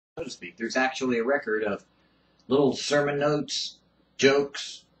so to speak. There's actually a record of little sermon notes,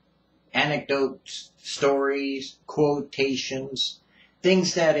 jokes, anecdotes, stories, quotations,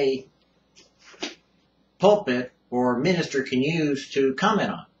 things that a pulpit or minister can use to comment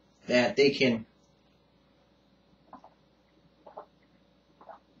on, that they can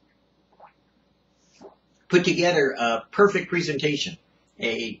put together a perfect presentation,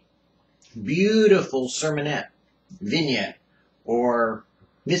 a beautiful sermonette, vignette, or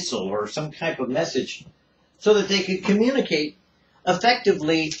missal, or some type of message, so that they could communicate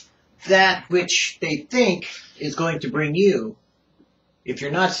effectively that which they think is going to bring you, if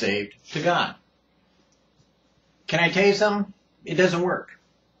you're not saved, to God. Can I tell you something? It doesn't work.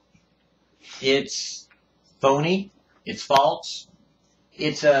 It's phony. It's false.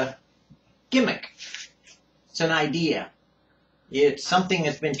 It's a gimmick. It's an idea. It's something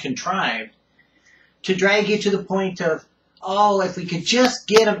that's been contrived to drag you to the point of, oh, if we could just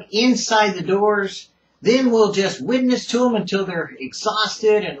get them inside the doors, then we'll just witness to them until they're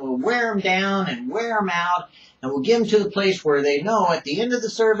exhausted, and we'll wear them down and wear them out, and we'll get them to the place where they know at the end of the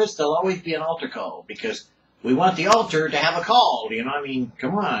service there'll always be an altar call, because we want the altar to have a call. You know, I mean,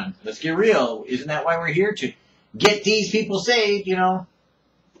 come on, let's get real. Isn't that why we're here? To get these people saved, you know?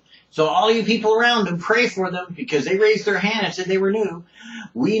 So all you people around them, pray for them, because they raised their hand and said they were new.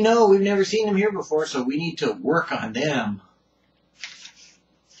 We know we've never seen them here before, so we need to work on them.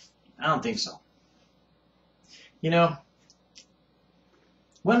 I don't think so. You know,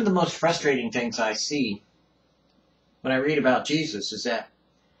 one of the most frustrating things I see when I read about Jesus is that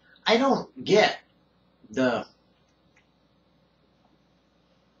I don't get the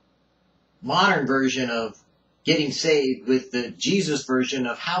modern version of getting saved with the Jesus version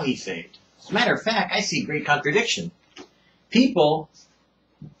of how he saved. As a matter of fact, I see great contradiction. People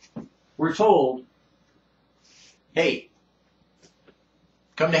were told, hey,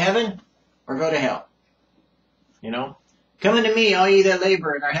 come to heaven or go to hell. You know, come unto me, all ye that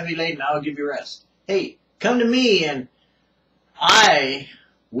labor and are heavy laden, I will give you rest. Hey, come to me and I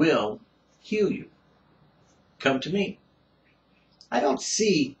will heal you. Come to me. I don't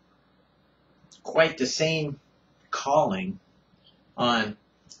see quite the same calling on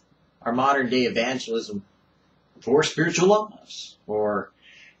our modern day evangelism for spiritual laws, or,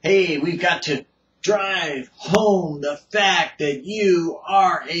 hey, we've got to drive home the fact that you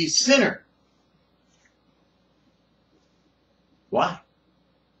are a sinner. Why?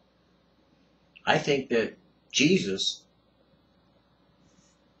 I think that Jesus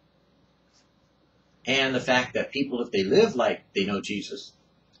and the fact that people, if they live like they know Jesus,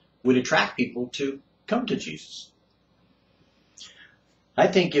 would attract people to come to Jesus. I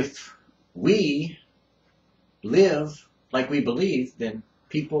think if we live like we believe, then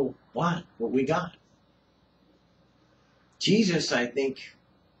people want what we got. Jesus, I think,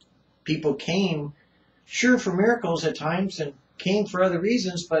 people came, sure, for miracles at times, and came for other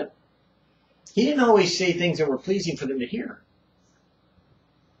reasons, but he didn't always say things that were pleasing for them to hear.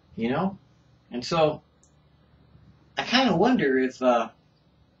 You know? And so, I kind of wonder if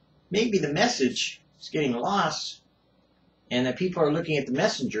maybe the message is getting lost, and that people are looking at the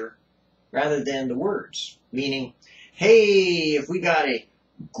messenger rather than the words. Meaning, hey, if we got a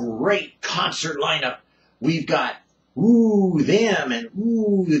great concert lineup, we've got, ooh, them, and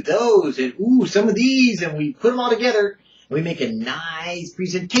ooh, those, and ooh, some of these, and we put them all together, and we make a nice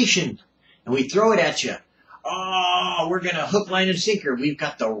presentation, and we throw it at you. Oh, we're going to hook, line, and sinker. We've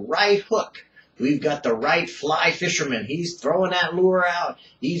got the right hook. We've got the right fly fisherman. He's throwing that lure out.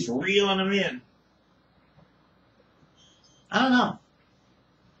 He's reeling them in. I don't know.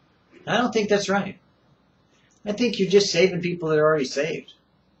 I don't think that's right. I think you're just saving people that are already saved.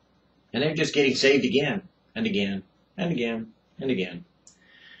 And they're just getting saved again, and again, and again, and again.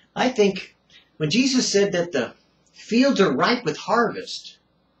 I think when Jesus said that the fields are ripe with harvest,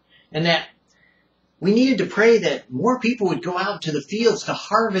 and that we needed to pray that more people would go out to the fields to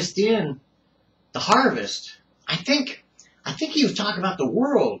harvest in the harvest, I think he was talking about the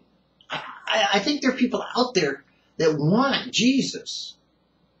world. I think there are people out there that want Jesus.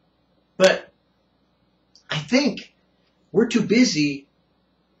 But I think we're too busy,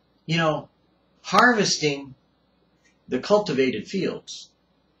 you know, harvesting the cultivated fields,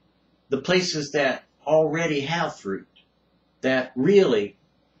 the places that already have fruit, that really,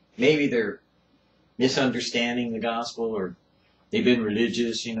 maybe they're misunderstanding the gospel, or they've been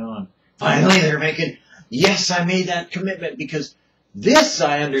religious, you know, and finally they're making, yes, I made that commitment because this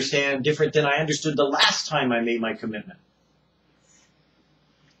I understand different than I understood the last time I made my commitment.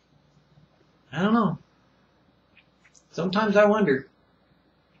 I don't know. Sometimes I wonder.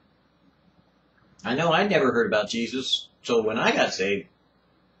 I know I never heard about Jesus, so when I got saved,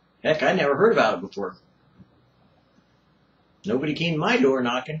 Heck, I never heard about it before. Nobody came to my door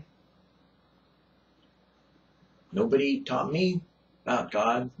knocking. Nobody taught me about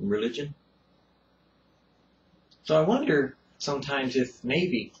God and religion. So I wonder sometimes if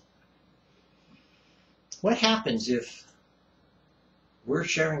maybe, what happens if we're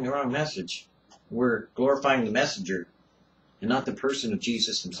sharing the wrong message? We're glorifying the messenger and not the person of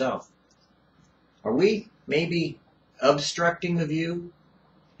Jesus himself. Are we maybe obstructing the view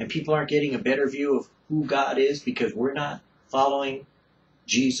and people aren't getting a better view of who God is because we're not following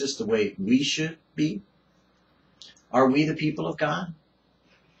Jesus the way we should be? Are we the people of God?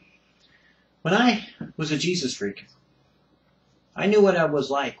 When I was a Jesus freak, I knew what I was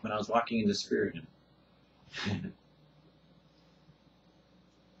like when I was walking in the Spirit.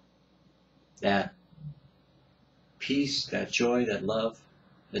 That peace, that joy, that love,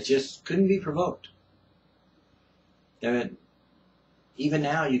 that just couldn't be provoked. That even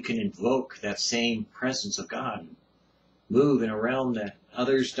now you can invoke that same presence of God, move in a realm that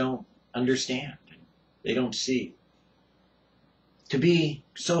others don't understand, they don't see. To be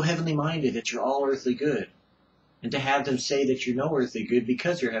so heavenly minded that you're all earthly good, and to have them say that you're no earthly good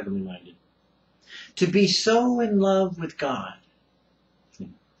because you're heavenly minded. To be so in love with God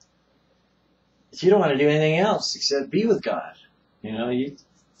that you don't want to do anything else except be with God. You know, you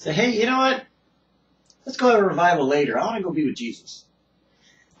say, hey, you know what? Let's go have a revival later. I want to go be with Jesus.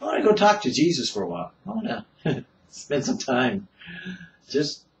 I want to go talk to Jesus for a while. I want to spend some time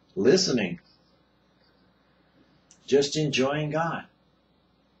just listening, just enjoying God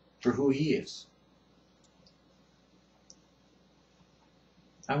for who he is.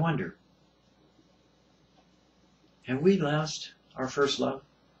 I wonder, have we lost our first love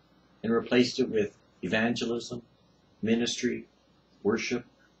and replaced it with evangelism, ministry, worship,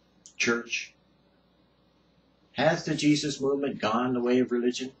 church? Has the Jesus movement gone the way of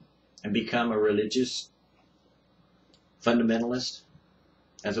religion and become a religious fundamentalist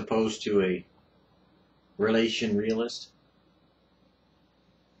as opposed to a relation realist?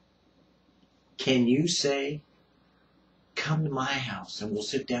 Can you say, come to my house and we'll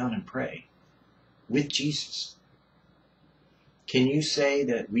sit down and pray with Jesus? Can you say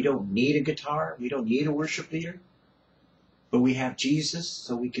that we don't need a guitar, we don't need a worship leader, but we have Jesus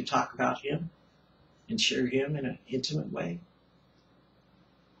so we can talk about him and share him in an intimate way?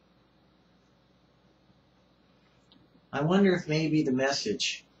 I wonder if maybe the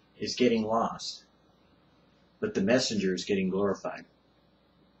message is getting lost, but the messenger is getting glorified.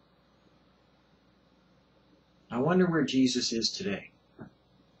 I wonder where Jesus is today.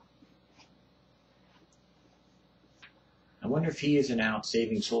 I wonder if he isn't out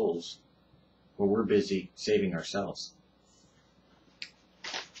saving souls while we're busy saving ourselves.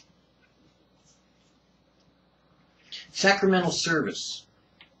 Sacramental service.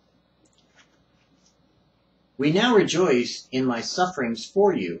 We now rejoice in my sufferings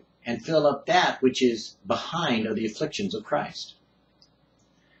for you and fill up that which is behind of the afflictions of Christ.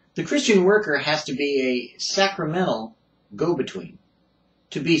 The Christian worker has to be a sacramental go-between,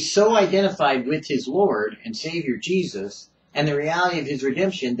 to be so identified with his Lord and Savior Jesus and the reality of his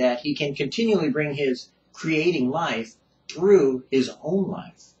redemption that he can continually bring his creating life through his own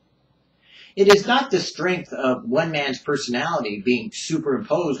life. It is not the strength of one man's personality being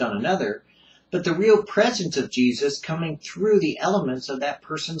superimposed on another, but the real presence of Jesus coming through the elements of that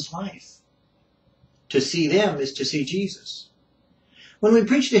person's life. To see them is to see Jesus. When we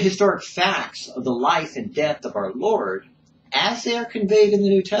preach the historic facts of the life and death of our Lord, as they are conveyed in the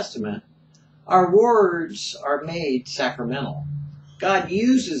New Testament, our words are made sacramental. God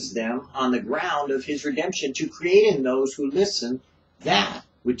uses them on the ground of his redemption to create in those who listen that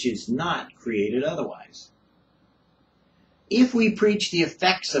which is not created otherwise. If we preach the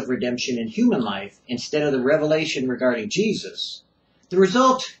effects of redemption in human life instead of the revelation regarding Jesus, the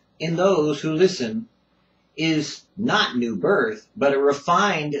result in those who listen is not new birth, but a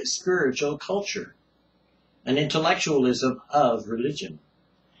refined spiritual culture, an intellectualism of religion.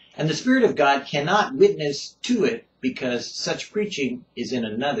 And the Spirit of God cannot witness to it because such preaching is in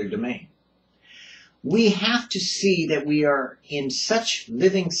another domain. We have to see that we are in such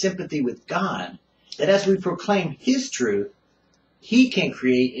living sympathy with God that as we proclaim his truth, he can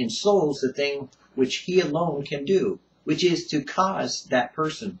create in souls the thing which he alone can do, which is to cause that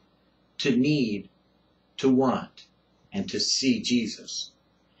person to need, to want, and to see Jesus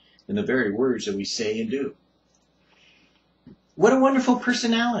in the very words that we say and do. What a wonderful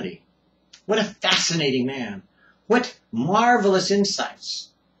personality. What a fascinating man. What marvelous insights.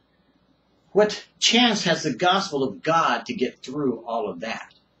 What chance has the gospel of God to get through all of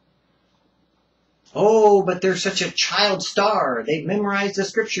that? Oh, but they're such a child star. They've memorized the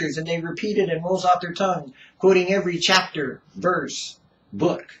scriptures and they repeat it and rolls off their tongue, quoting every chapter, verse,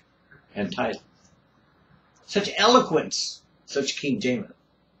 book, and title. Such eloquence, such King James.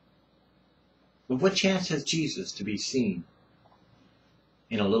 But what chance has Jesus to be seen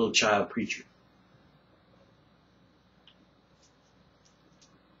in a little child preacher?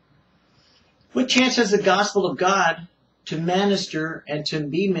 What chance has the gospel of God to minister and to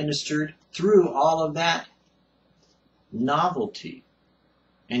be ministered through all of that novelty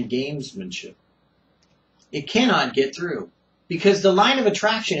and gamesmanship? It cannot get through, because the line of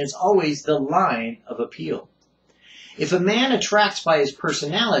attraction is always the line of appeal. If a man attracts by his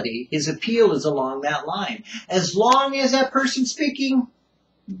personality, his appeal is along that line. As long as that person speaking,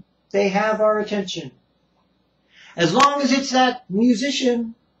 they have our attention. As long as it's that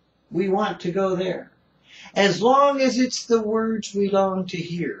musician, we want to go there. As long as it's the words we long to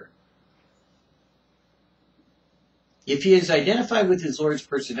hear. If he is identified with his Lord's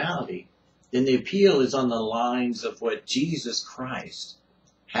personality, then the appeal is on the lines of what Jesus Christ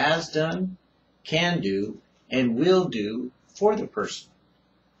has done, can do, and will do for the person,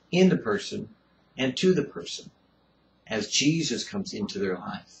 in the person, and to the person, as Jesus comes into their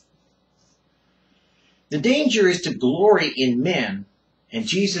life. The danger is to glory in men, and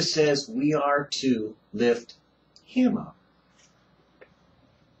Jesus says we are to lift him up.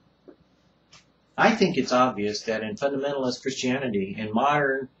 I think it's obvious that in fundamentalist Christianity, in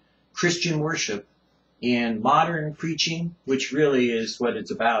modern Christian worship, in modern preaching, which really is what it's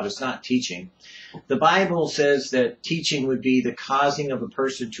about, it's not teaching. The Bible says that teaching would be the causing of a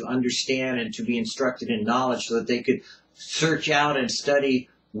person to understand and to be instructed in knowledge so that they could search out and study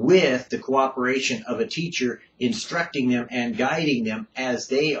with the cooperation of a teacher, instructing them and guiding them as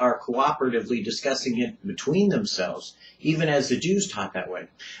they are cooperatively discussing it between themselves, even as the Jews taught that way.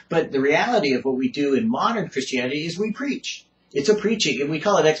 But the reality of what we do in modern Christianity is we preach. It's a preaching, and we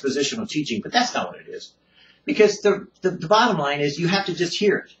call it expositional teaching, but that's not what it is. Because the bottom line is you have to just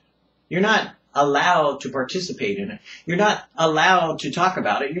hear it. You're not allowed to participate in it. You're not allowed to talk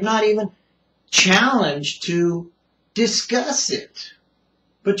about it. You're not even challenged to discuss it.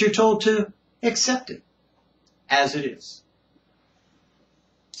 But you're told to accept it as it is.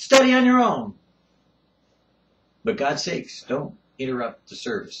 Study on your own. But God's sakes, don't interrupt the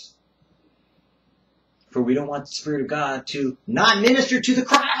service. For we don't want the Spirit of God to not minister to the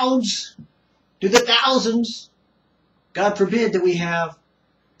crowds, to the thousands. God forbid that we have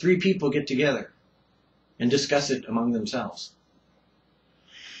 3 people get together and discuss it among themselves.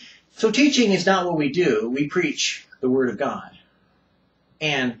 So teaching is not what we do. We preach the Word of God.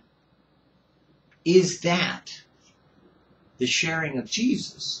 And is that the sharing of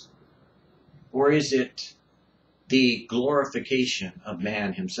Jesus? Or is it the glorification of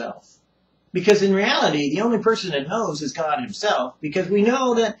man himself? Because in reality, the only person that knows is God himself, because we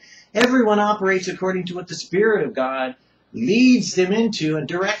know that everyone operates according to what the Spirit of God leads them into and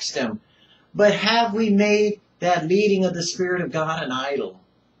directs them. But have we made that leading of the Spirit of God an idol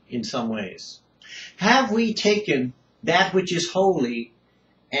in some ways? Have we taken that which is holy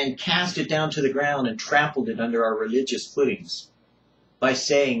and cast it down to the ground and trampled it under our religious footings by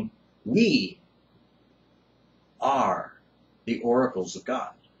saying, we are the oracles of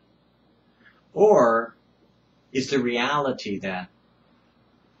God? Or is the reality that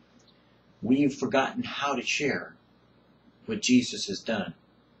we've forgotten how to share what Jesus has done,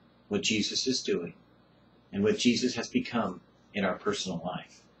 what Jesus is doing, and what Jesus has become in our personal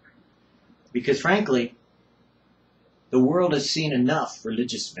life? Because frankly, the world has seen enough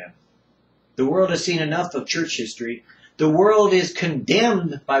religious men. The world has seen enough of church history. The world is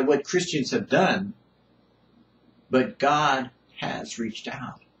condemned by what Christians have done. But God has reached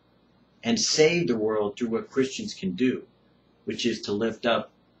out and saved the world through what Christians can do, which is to lift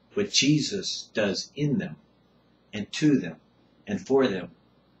up what Jesus does in them and to them and for them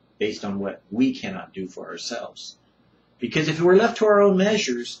based on what we cannot do for ourselves. Because if we're left to our own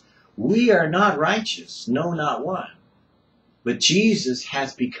measures, we are not righteous, no, not one. But Jesus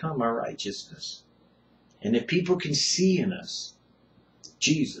has become our righteousness. And if people can see in us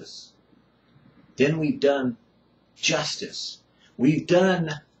Jesus, then we've done justice. We've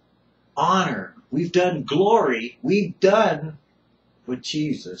done honor. We've done glory. We've done what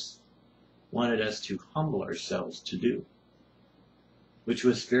Jesus wanted us to humble ourselves to do, which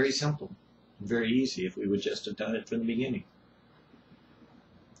was very simple and very easy if we would just have done it from the beginning.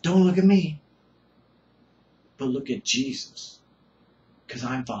 Don't look at me, but look at Jesus, because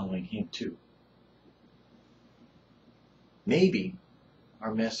I'm following him too. Maybe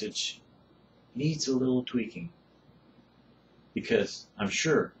our message needs a little tweaking, because I'm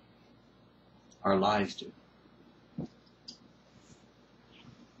sure Our lives do.